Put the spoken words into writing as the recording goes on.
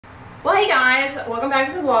Well, hey guys, welcome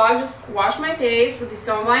back to the vlog. Just washed my face with the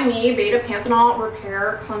Sewn by Me Beta Panthenol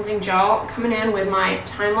Repair Cleansing Gel, coming in with my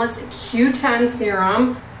Timeless Q10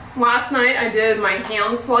 Serum. Last night I did my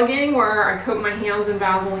hand slugging, where I coat my hands in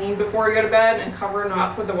Vaseline before I go to bed and cover them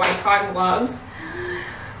up with the white cotton gloves.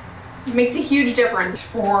 It makes a huge difference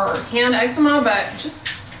for hand eczema, but just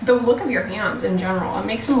the look of your hands in general. It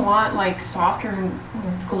makes them a lot like softer and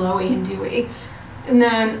glowy and dewy. And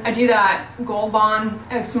then I do that Gold Bond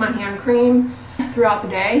eczema hand cream throughout the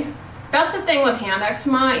day. That's the thing with hand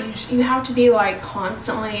eczema, you have to be like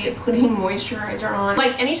constantly putting moisturizer on.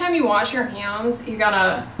 Like anytime you wash your hands, you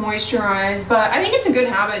gotta moisturize. But I think it's a good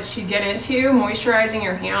habit to get into, moisturizing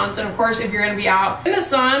your hands. And of course, if you're gonna be out in the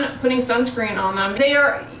sun, putting sunscreen on them. They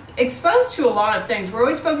are exposed to a lot of things. We're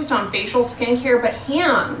always focused on facial skincare, but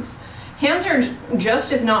hands are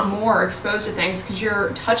just, if not more, exposed to things because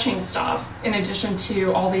you're touching stuff in addition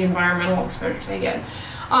to all the environmental exposures they get.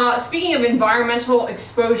 Speaking of environmental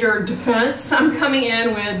exposure defense, I'm coming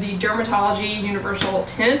in with the Dermatology Universal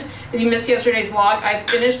Tint. If you missed yesterday's vlog, I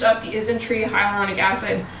finished up the Isntree Hyaluronic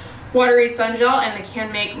Acid Watery Sun Gel and the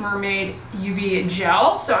Can Make Mermaid UV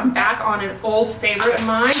Gel. So I'm back on an old favorite of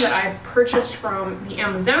mine that I purchased from the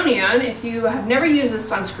Amazonian. If you have never used this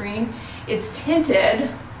sunscreen, it's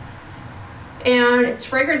tinted and it's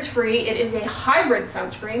fragrance free. It is a hybrid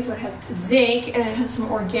sunscreen, so it has zinc and it has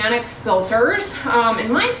some organic filters.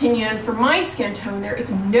 In my opinion, for my skin tone, there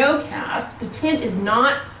is no cast. The tint is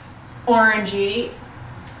not orangey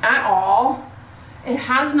at all. It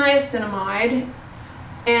has niacinamide,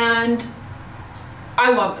 and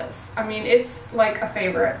I love this. I mean, it's like a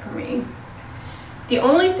favorite for me. The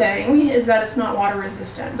only thing is that it's not water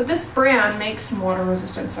resistant, but this brand makes some water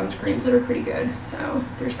resistant sunscreens that are pretty good, so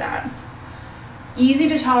there's that. Easy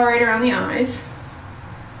to tolerate around the eyes.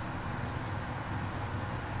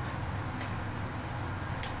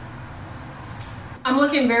 I'm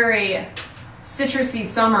looking very citrusy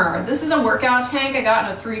summer. This is a workout tank I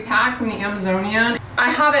got in a 3-pack from the Amazonian. I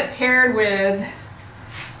have it paired with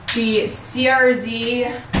the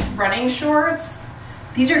CRZ running shorts.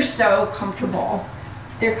 These are so comfortable.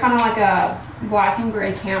 They're kind of like a black and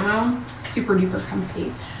gray camo. Super duper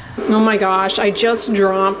comfy. Oh my gosh, I just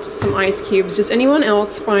dropped some ice cubes. Does anyone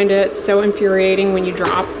else find it so infuriating when you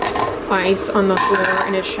drop ice on the floor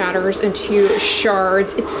and it shatters into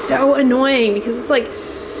shards? It's so annoying because it's like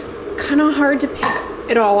kind of hard to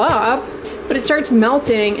pick it all up, but it starts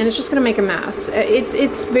melting and it's just gonna make a mess.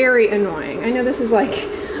 It's very annoying. I know this is like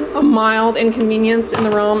a mild inconvenience in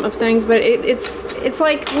the realm of things, but it's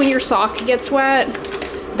like when your sock gets wet,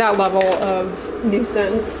 that level of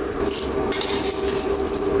nuisance.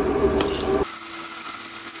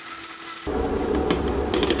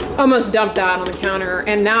 Almost dumped that on the counter,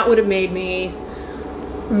 and that would have made me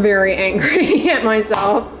very angry at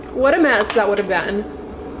myself. What a mess that would have been.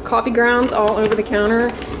 Coffee grounds all over the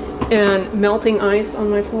counter and melting ice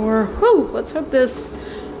on my floor. Whew, let's hope this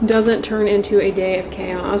doesn't turn into a day of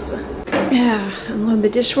chaos. Yeah, unload the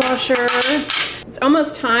dishwasher. It's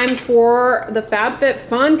almost time for the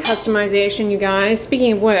FabFitFun customization, you guys.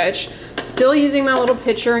 Speaking of which, still using my little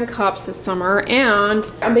pitcher and cups this summer, and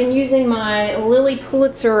I've been using my Lily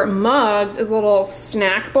Pulitzer mugs as little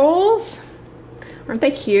snack bowls. Aren't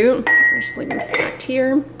they cute? I just leave them stacked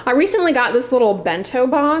here. I recently got this little bento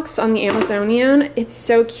box on the Amazonian. It's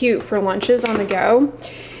so cute for lunches on the go.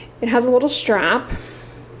 It has a little strap.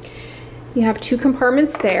 You have 2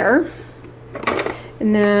 compartments there,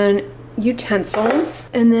 and then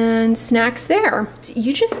utensils, and then snacks there.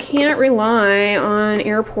 You just can't rely on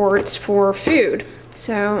airports for food.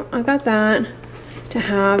 So I got that to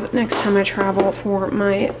have next time I travel for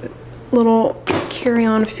my little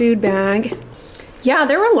carry-on food bag. Yeah,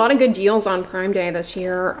 there were a lot of good deals on Prime Day this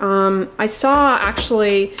year. I saw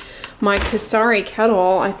actually my Kusari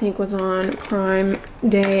kettle, I think, was on Prime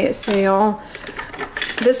Day sale.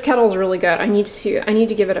 This kettle's really good. I need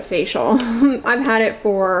to give it a facial. I've had it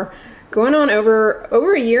for going on over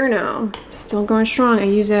a year now. Still going strong. I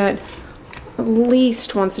use it at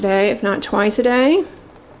least once a day, if not twice a day.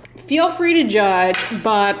 Feel free to judge,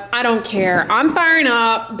 but I don't care. I'm firing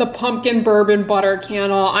up the pumpkin bourbon butter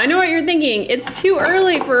candle. I know what you're thinking. It's too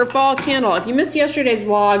early for a fall candle. If you missed yesterday's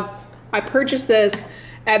vlog, I purchased this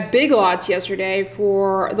at Big Lots yesterday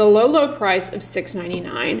for the low price of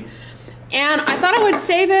 $6.99. And I thought I would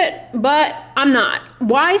save it, but I'm not.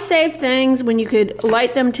 Why save things when you could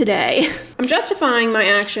light them today? I'm justifying my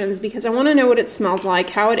actions because I want to know what it smells like,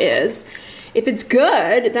 how it is. If it's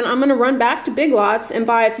good, then I'm gonna run back to Big Lots and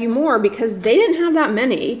buy a few more because they didn't have that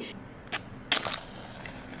many.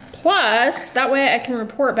 Plus, that way I can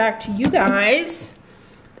report back to you guys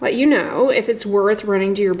let you know if it's worth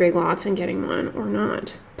running to your Big Lots and getting one or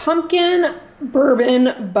not. Pumpkin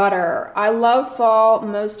bourbon butter. I love fall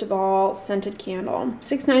most of all. Scented candle.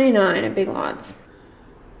 $6.99 at Big Lots.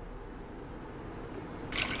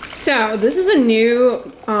 So this is a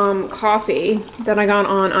new coffee that I got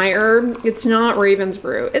on iHerb. It's not Raven's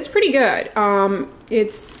Brew. It's pretty good.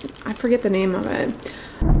 I forget the name of it.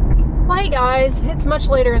 Well, hey guys, it's much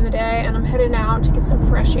later in the day and I'm heading out to get some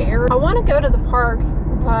fresh air. I want to go to the park,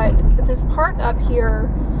 but this park up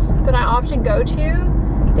here that I often go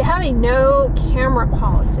to, they have a no camera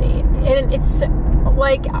policy. And it's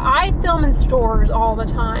like, I film in stores all the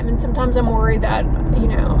time, and sometimes I'm worried that, you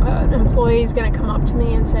know, an employee is going to come up to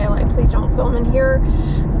me and say, like, please don't film in here,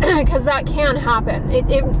 because that can happen.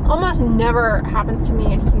 It almost never happens to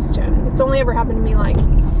me in Houston. It's only ever happened to me, like,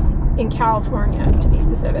 in California, to be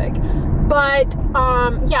specific. But,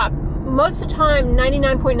 yeah, most of the time,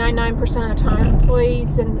 99.99% of the time,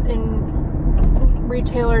 employees and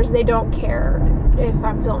retailers, they don't care if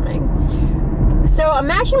I'm filming. So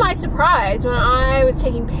imagine my surprise when I was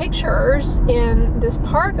taking pictures in this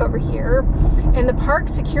park over here, and the park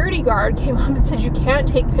security guard came up and said, you can't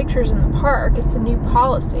take pictures in the park. It's a new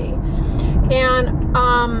policy. And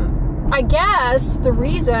I guess the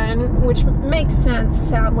reason, which makes sense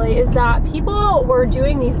sadly, is that people were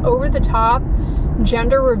doing these over-the-top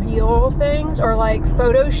gender reveal things, or like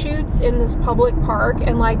photo shoots in this public park,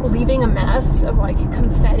 and like leaving a mess of like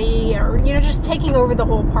confetti, or, you know, just taking over the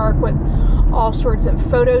whole park with all sorts of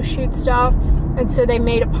photo shoot stuff. And so they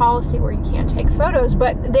made a policy where you can't take photos,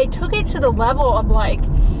 but they took it to the level of like,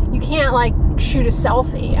 you can't like shoot a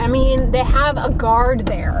selfie. I mean, they have a guard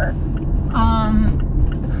there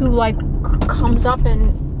who like comes up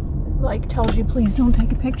and like tells you, please don't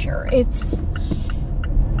take a picture.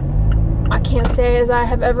 I can't say as I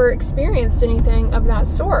have ever experienced anything of that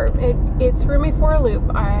sort. It threw me for a loop,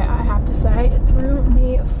 I have to say. It threw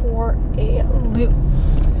me for a loop.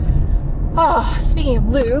 Speaking of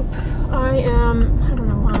loop, I don't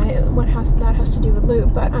know what that has to do with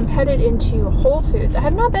loop, but I'm headed into Whole Foods. I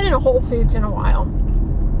have not been in a Whole Foods in a while.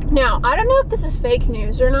 Now, I don't know if this is fake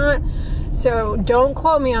news or not, so don't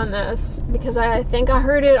quote me on this, because I think I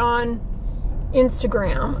heard it on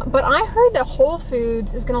Instagram, but I heard that Whole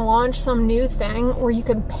Foods is going to launch some new thing where you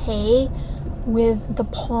can pay with the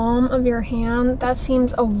palm of your hand. That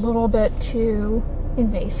seems a little bit too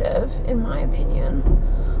invasive, in my opinion.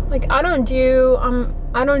 Like, I don't do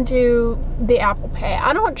the Apple Pay.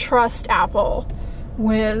 I don't trust Apple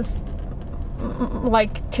with,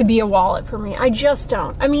 like, to be a wallet for me. I just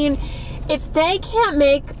don't. I mean, if they can't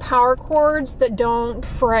make power cords that don't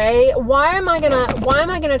fray, why am I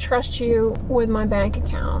gonna trust you with my bank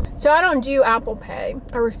account? So I don't do Apple Pay.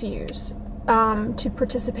 I refuse to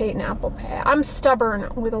participate in Apple Pay. I'm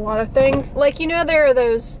stubborn with a lot of things. Like, you know, there are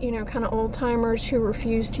those, you know, kind of old timers who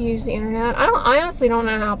refuse to use the internet. I honestly don't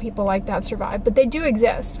know how people like that survive, but they do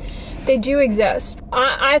exist. They do exist.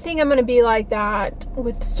 I think I'm gonna be like that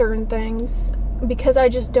with certain things, because I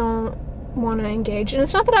just don't want to engage. And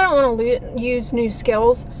it's not that I don't want to use new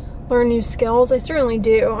skills, learn new skills. I certainly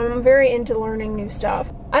do. I'm very into learning new stuff.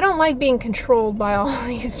 I don't like being controlled by all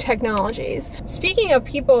these technologies. Speaking of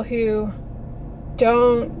people who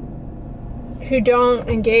don't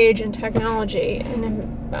engage in technology,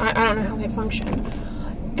 and I don't know how they function.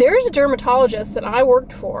 There's a dermatologist that I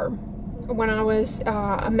worked for when I was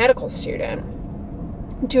a medical student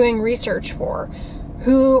doing research for,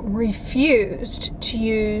 who refused to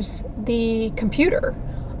use the computer.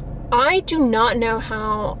 I do not know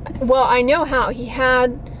how. Well, I know how. He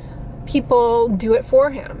had people do it for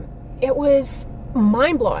him. It was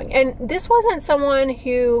mind-blowing. And this wasn't someone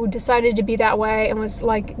who decided to be that way and was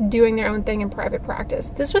like doing their own thing in private practice.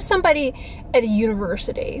 This was somebody at a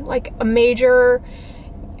university, like a major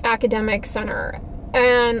academic center,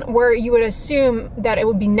 and where you would assume that it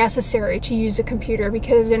would be necessary to use a computer,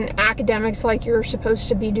 because in academics, like, you're supposed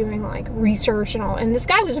to be doing like research and all. And this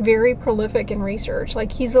guy was very prolific in research.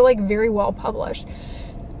 Like, he's like very well published.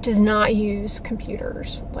 Does not use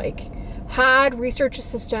computers. Like, had research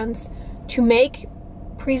assistants to make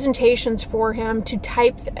presentations for him, to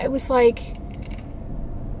type. It was like,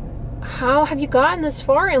 how have you gotten this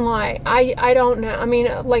far in life? I don't know. I mean,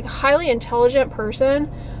 like, highly intelligent person,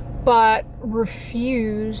 but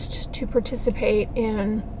refused to participate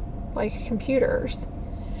in like computers.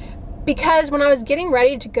 Because when I was getting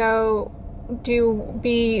ready to go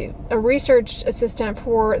be a research assistant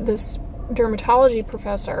for this dermatology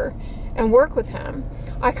professor and work with him,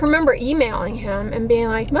 I can remember emailing him and being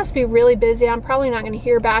like, must be really busy, I'm probably not going to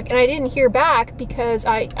hear back. And I didn't hear back because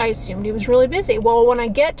I assumed he was really busy. Well, when I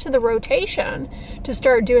get to the rotation to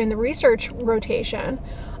start doing the research rotation,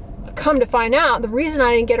 come to find out, the reason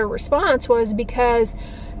I didn't get a response was because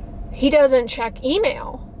he doesn't check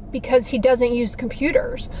email, because he doesn't use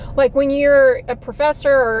computers. Like when you're a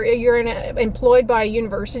professor or you're employed by a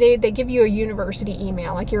university, they give you a university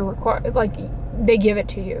email, like you're required, like they give it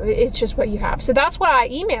to you. It's just what you have. So that's what I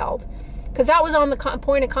emailed, because that was on the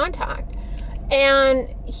point of contact. And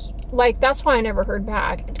like, that's why I never heard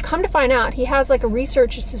back. Come to find out, he has like a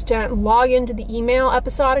research assistant log into the email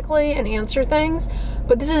episodically and answer things.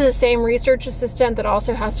 But this is the same research assistant that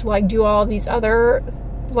also has to like do all of these other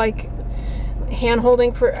like hand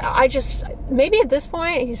holding for, maybe at this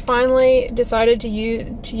point he's finally decided to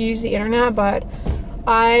use the internet, but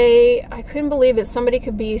I couldn't believe that somebody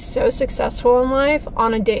could be so successful in life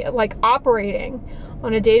on a day, like operating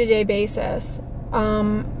on a day-to-day basis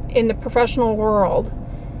in the professional world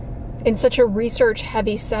in such a research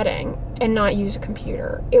heavy setting and not use a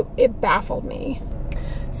computer. It baffled me.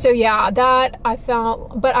 So yeah, that I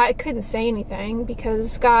felt, but I couldn't say anything because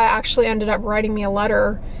this guy actually ended up writing me a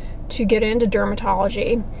letter to get into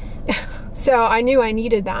dermatology. So I knew I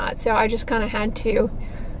needed that. So I just kind of had to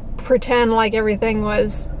pretend like everything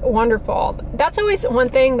was wonderful. That's always one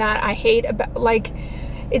thing that I hate about, like,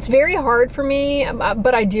 it's very hard for me,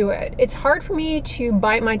 but I do it. It's hard for me to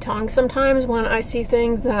bite my tongue sometimes when I see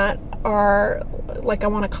things that are like I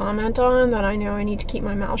want to comment on, that I know I need to keep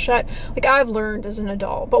my mouth shut. Like I've learned as an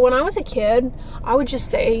adult, but when I was a kid, I would just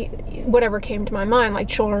say whatever came to my mind, like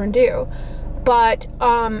children do. But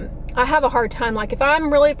I have a hard time, like if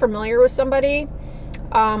I'm really familiar with somebody,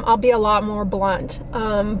 I'll be a lot more blunt.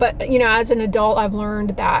 But you know, as an adult, I've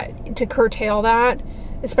learned that to curtail that,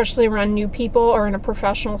 especially around new people or in a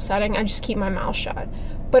professional setting, I just keep my mouth shut.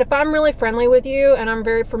 But if I'm really friendly with you and I'm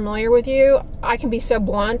very familiar with you, I can be so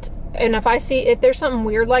blunt. And if there's something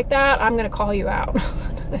weird like that, I'm gonna call you out.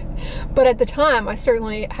 But at the time, I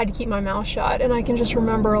certainly had to keep my mouth shut. And I can just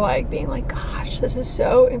remember like being like, gosh, this is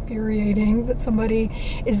so infuriating that somebody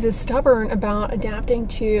is this stubborn about adapting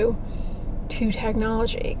to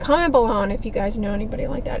technology. Comment below if you guys know anybody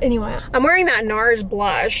like that. Anyway, I'm wearing that NARS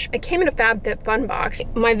blush. It came in a FabFitFun box.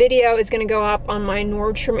 My video is gonna go up on my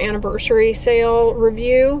Nordstrom anniversary sale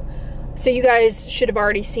review. So you guys should have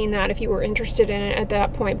already seen that if you were interested in it at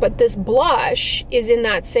that point. But this blush is in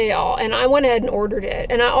that sale and I went ahead and ordered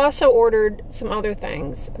it. And I also ordered some other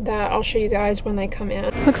things that I'll show you guys when they come in.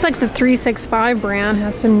 Looks like the 365 brand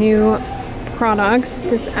has some new products.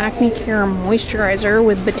 This Acne Care moisturizer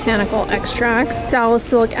with botanical extracts,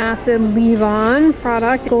 salicylic acid leave-on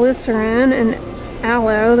product, glycerin and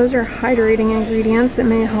aloe. Those are hydrating ingredients that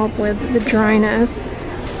may help with the dryness.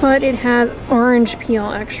 But it has orange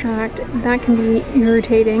peel extract. That can be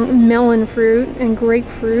irritating. Melon fruit and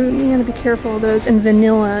grapefruit. You gotta be careful of those. And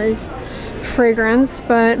vanilla is fragrance,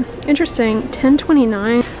 but interesting.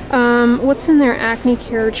 $10.29. What's in there? Acne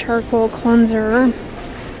Care charcoal cleanser.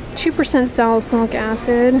 2% salicylic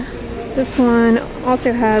acid. This one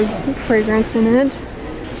also has fragrance in it,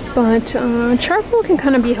 but charcoal can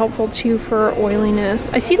kind of be helpful too for oiliness.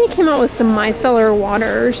 I see they came out with some micellar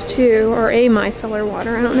waters too, or a micellar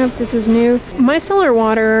water. I don't know if this is new. Micellar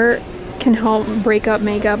water can help break up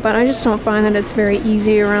makeup, but I just don't find that it's very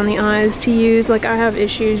easy around the eyes to use. Like I have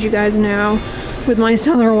issues, you guys know, with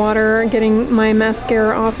micellar water getting my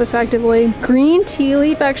mascara off effectively. Green tea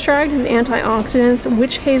leaf extract has antioxidants.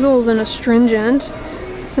 Witch hazel is an astringent.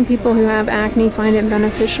 Some people who have acne find it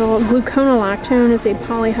beneficial. Gluconolactone is a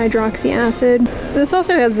polyhydroxy acid. This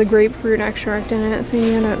also has the grapefruit extract in it, so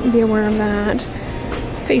you gotta be aware of that.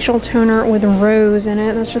 Facial toner with rose in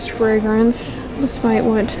it. That's just fragrance, despite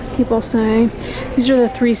what people say. These are the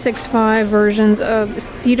 365 versions of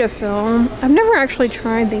Cetaphil. I've never actually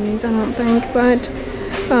tried these, I don't think, but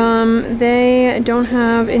they don't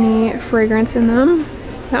have any fragrance in them.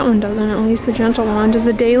 That one doesn't, at least the gentle one. Does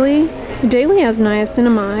the Daily? The Daily has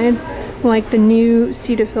niacinamide, like the new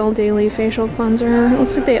Cetaphil Daily Facial Cleanser. It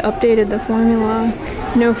looks like they updated the formula.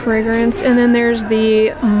 No fragrance. And then there's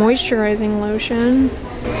the moisturizing lotion.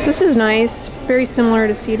 This is nice, very similar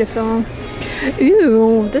to Cetaphil.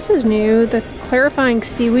 Ooh, this is new. The clarifying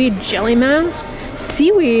seaweed jelly mask.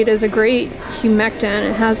 Seaweed is a great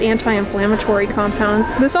humectant. It has anti-inflammatory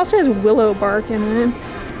compounds. This also has willow bark in it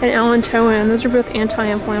and allantoin. Those are both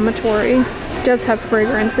anti-inflammatory. It does have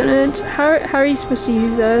fragrance in it. How are you supposed to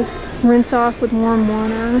use this? Rinse off with warm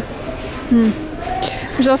water.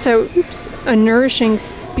 There's also, a nourishing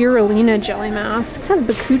spirulina jelly mask. This has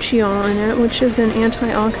bakuchiol in it, which is an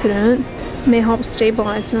antioxidant. It may help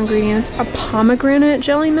stabilize some ingredients. A pomegranate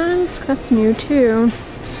jelly mask. That's new too.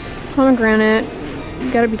 Pomegranate.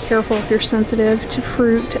 You gotta be careful if you're sensitive to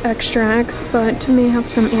fruit extracts, but it may have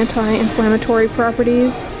some anti-inflammatory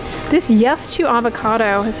properties. This Yes to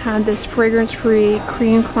Avocado has had this fragrance-free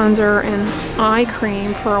cream cleanser and eye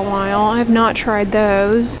cream for a while. I have not tried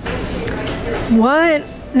those. What?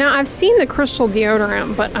 Now, I've seen the crystal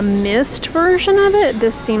deodorant, but a mist version of it?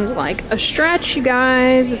 This seems like a stretch, you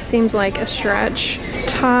guys. This seems like a stretch.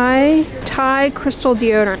 Thai crystal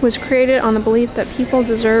deodorant was created on the belief that people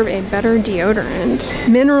deserve a better deodorant.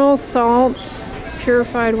 Mineral salts,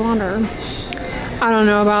 purified water. I don't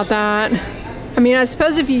know about that. I mean, I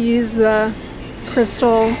suppose if you use the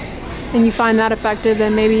crystal and you find that effective,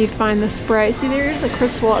 then maybe you'd find the spray. See, there's a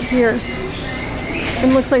crystal up here.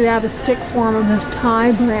 It looks like they have a stick form of this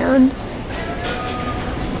Thai brand.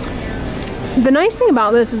 The nice thing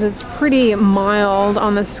about this is it's pretty mild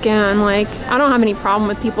on the skin. Like, I don't have any problem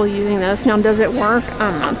with people using this. Now, does it work?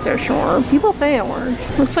 I'm not so sure. People say it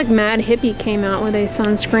works. Looks like Mad Hippie came out with a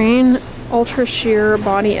sunscreen. Ultra sheer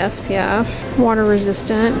body SPF, water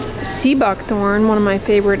resistant. Sea buckthorn, one of my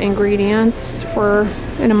favorite ingredients for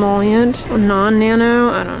an emollient. Non-nano,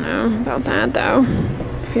 I don't know about that though.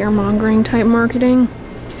 Fear-mongering type marketing.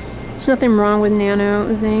 There's nothing wrong with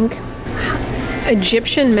nano zinc.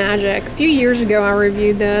 Egyptian Magic. A few years ago I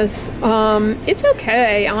reviewed this. It's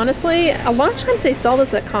okay, honestly. A lot of times they sell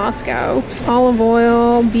this at Costco. Olive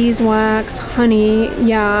oil, beeswax, honey,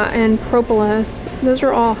 yeah, and propolis. Those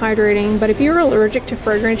are all hydrating, but if you're allergic to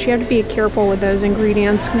fragrance, you have to be careful with those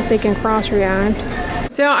ingredients because they can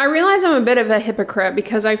cross-react. So I realize I'm a bit of a hypocrite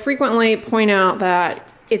because I frequently point out that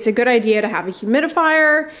it's a good idea to have a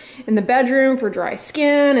humidifier in the bedroom for dry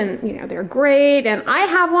skin, and you know, they're great. And I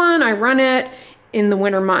have one, I run it in the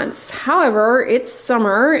winter months. However, it's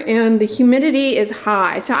summer and the humidity is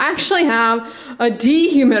high. So I actually have a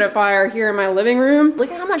dehumidifier here in my living room.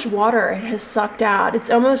 Look at how much water it has sucked out. It's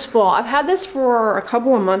almost full. I've had this for a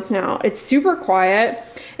couple of months now. It's super quiet.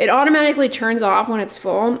 It automatically turns off when it's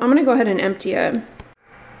full. I'm gonna go ahead and empty it.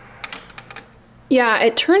 Yeah,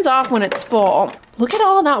 it turns off when it's full. Look at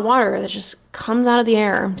all that water that just comes out of the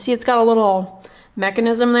air. See, it's got a little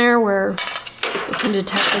mechanism there where it can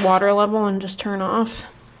detect the water level and just turn off.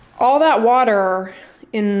 All that water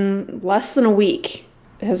in less than a week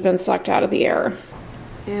has been sucked out of the air.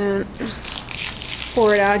 And just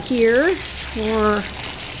pour it out here for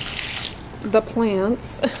the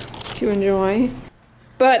plants to enjoy.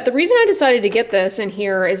 But the reason I decided to get this in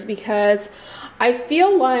here is because I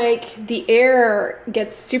feel like the air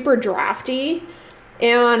gets super drafty,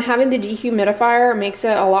 and having the dehumidifier makes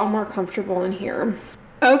it a lot more comfortable in here.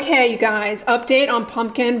 Okay, you guys, update on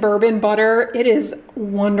pumpkin bourbon butter. It is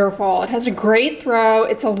wonderful. It has a great throw.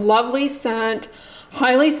 It's a lovely scent.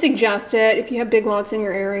 Highly suggest it if you have Big Lots in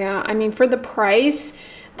your area. I mean, for the price,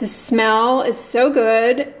 the smell is so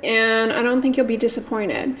good, and I don't think you'll be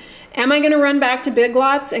disappointed. Am I gonna run back to Big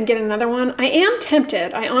Lots and get another one? I am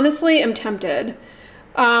tempted. I honestly am tempted.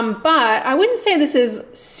 But I wouldn't say this is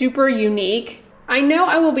super unique. I know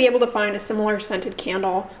I will be able to find a similar scented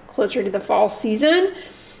candle closer to the fall season,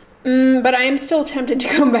 but I am still tempted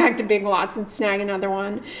to go back to Big Lots and snag another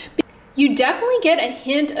one. You definitely get a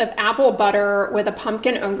hint of apple butter with a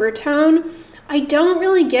pumpkin overtone. I don't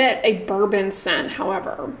really get a bourbon scent,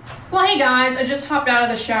 however. Well, hey guys, I just hopped out of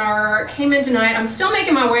the shower, came in tonight. I'm still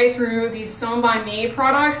making my way through these Sewn by Me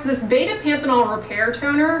products. This Beta Panthenol Repair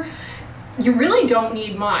Toner, you really don't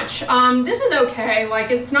need much. This is okay,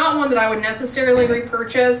 like it's not one that I would necessarily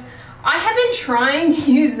repurchase. I have been trying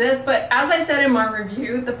to use this, but as I said in my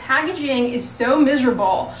review, the packaging is so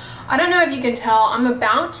miserable. I don't know if you can tell, I'm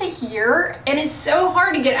about to here, and it's so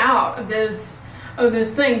hard to get out of this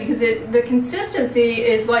thing because the consistency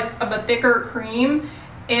is like of a thicker cream,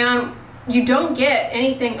 and you don't get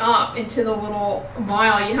anything up into the little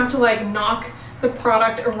vial. You have to like knock the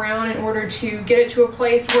product around in order to get it to a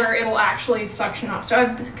place where it'll actually suction up. So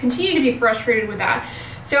I've continued to be frustrated with that.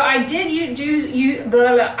 So I did use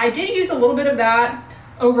a little bit of that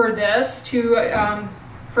over this to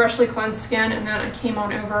freshly cleanse skin, and then I came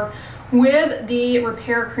on over with the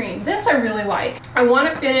repair cream. This I really like. I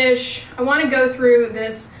want to go through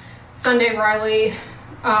this Sunday Riley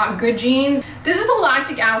Good Genes. This is a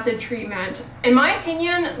lactic acid treatment. In my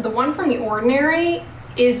opinion, the one from The Ordinary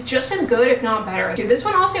is just as good, if not better. This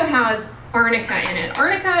one also has arnica in it.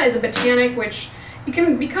 Arnica is a botanic which you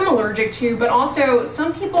can become allergic to, but also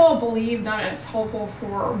some people believe that it's helpful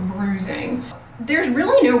for bruising. There's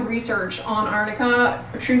really no research on arnica,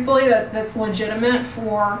 truthfully, that's legitimate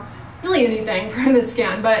for really anything for the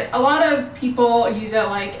skin, but a lot of people use it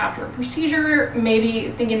like after a procedure,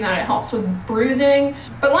 maybe thinking that it helps with bruising.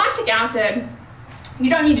 But lactic acid, you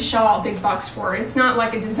don't need to shell out big bucks for it. It's not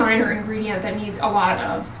like a designer ingredient that needs a lot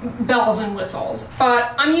of bells and whistles.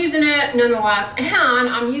 But I'm using it nonetheless, and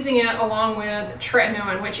I'm using it along with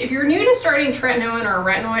tretinoin, which if you're new to starting tretinoin or a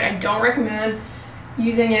retinoid, I don't recommend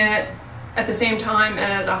using it at the same time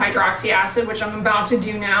as a hydroxy acid, which I'm about to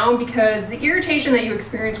do now, because the irritation that you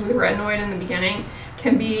experience with retinoid in the beginning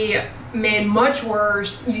can be made much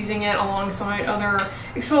worse using it alongside other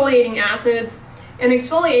exfoliating acids. And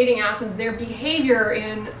exfoliating acids, their behavior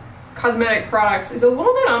in cosmetic products is a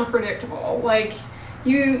little bit unpredictable. Like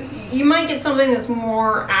you might get something that's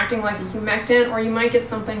more acting like a humectant, or you might get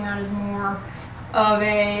something that is more of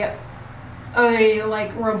a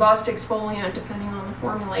like robust exfoliant, depending on the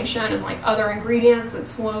formulation and like other ingredients that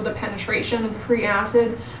slow the penetration of the free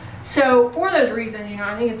acid. So for those reasons, you know,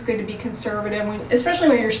 I think it's good to be conservative, especially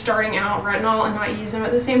when you're starting out retinol and not use them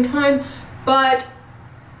at the same time. But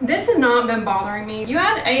this has not been bothering me. You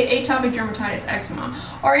have atopic dermatitis, eczema,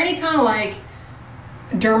 or any kind of like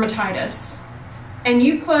dermatitis, and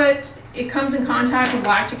it comes in contact with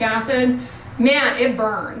lactic acid, man, it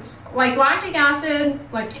burns. Like lactic acid,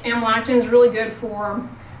 like amlactin, is really good for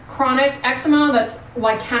chronic eczema that's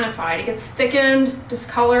lichenified. It gets thickened,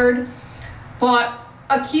 discolored. But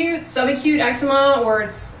acute, subacute eczema, where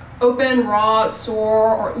it's open, raw,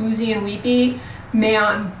 sore, or oozy and weepy,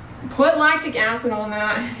 man, put lactic acid on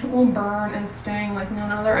that, it will burn and sting like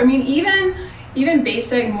none other. I mean, even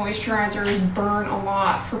basic moisturizers burn a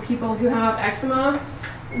lot for people who have eczema,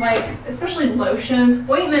 like especially lotions.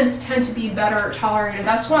 Ointments tend to be better tolerated.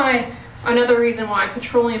 That's why, another reason why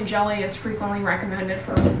petroleum jelly is frequently recommended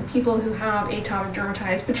for people who have atopic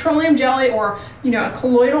dermatitis. Petroleum jelly, or, you know, a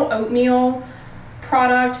colloidal oatmeal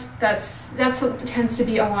product, that tends to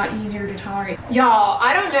be a lot easier to tolerate. Y'all,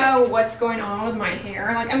 I don't know what's going on with my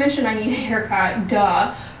hair. Like I mentioned, I need a haircut,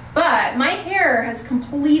 duh. But my hair has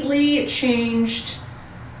completely changed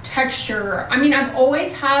texture. I mean, I've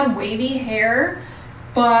always had wavy hair,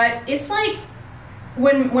 but it's like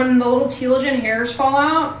when the little telogen hairs fall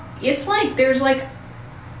out, it's like there's like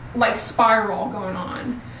spiral going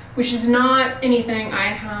on, which is not anything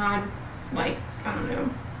I had, like, I don't know,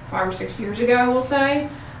 5 or 6 years ago, we'll say.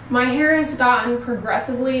 My hair has gotten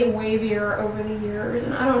progressively wavier over the years,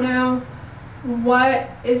 and I don't know what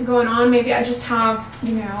is going on. Maybe I just have,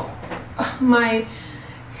 you know, my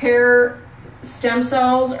hair stem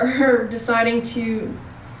cells are deciding to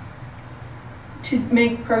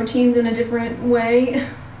make proteins in a different way,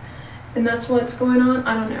 and that's what's going on.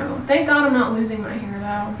 I don't know. Thank God I'm not losing my hair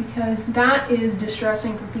though, because that is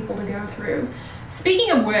distressing for people to go through.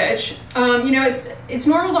 Speaking of which, you know, it's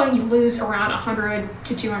normal that you lose around 100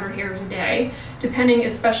 to 200 hairs a day, depending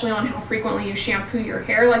especially on how frequently you shampoo your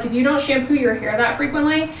hair. Like if you don't shampoo your hair that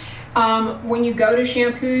frequently, when you go to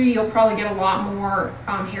shampoo, you'll probably get a lot more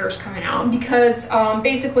hairs coming out, because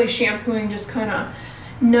basically shampooing just kind of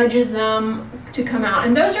nudges them to come out,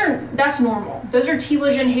 and that's normal. Those are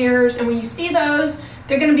telogen hairs, and when you see those,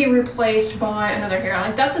 they're going to be replaced by another hair.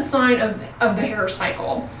 Like that's a sign of the hair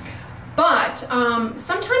cycle. But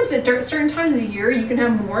sometimes at certain times of the year, you can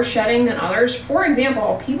have more shedding than others. For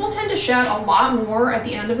example, people tend to shed a lot more at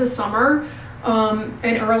the end of the summer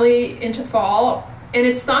and early into fall. And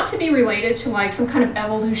it's thought to be related to like some kind of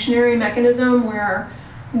evolutionary mechanism where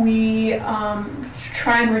we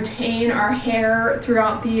try and retain our hair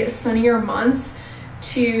throughout the sunnier months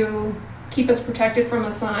to keep us protected from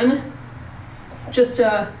the sun. Just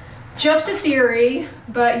a theory,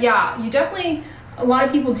 but yeah, a lot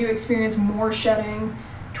of people do experience more shedding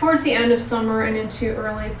towards the end of summer and into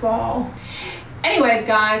early fall. Anyways,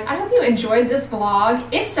 guys, I hope you enjoyed this vlog.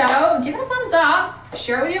 If so, give it a thumbs up,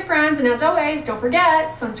 share it with your friends, and as always, don't forget,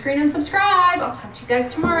 sunscreen and subscribe. I'll talk to you guys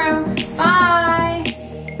tomorrow. Bye!